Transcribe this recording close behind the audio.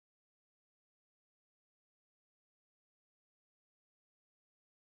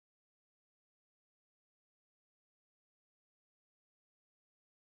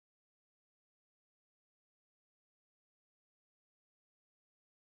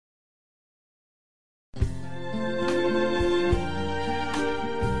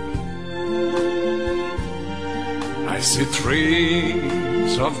see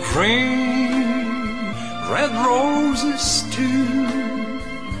trees of green, red roses too.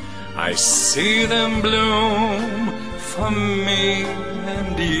 I see them bloom for me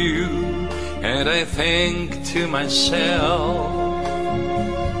and you, and I think to myself,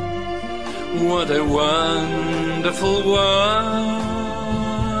 what a wonderful world.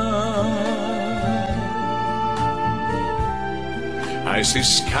 I see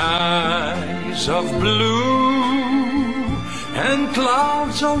skies of blue and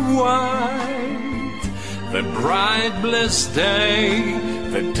clouds of white, the bright blessed day,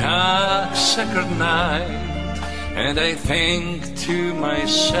 the dark sacred night, and I think to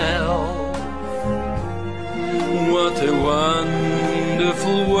myself, what a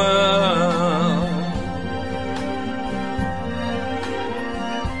wonderful world.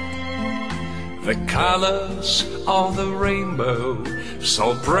 The colors of the rainbow,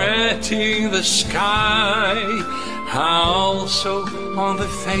 so pretty the sky, are also on the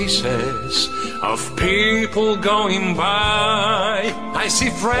faces of people going by. I see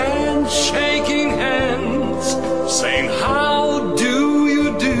friends shaking hands, saying, how do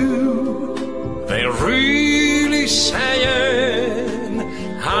you do? They're really saying,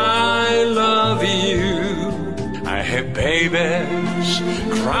 I love you. I hear babies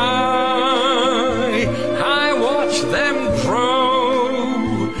cry, I watch them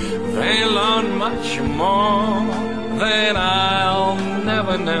grow. They learn much more than I'll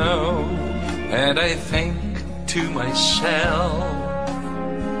never know, and I think to myself,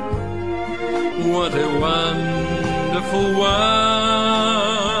 what a wonderful world.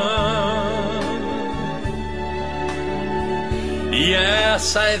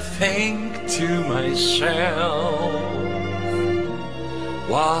 Yes, I think to myself,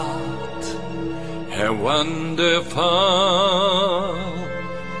 what a wonderful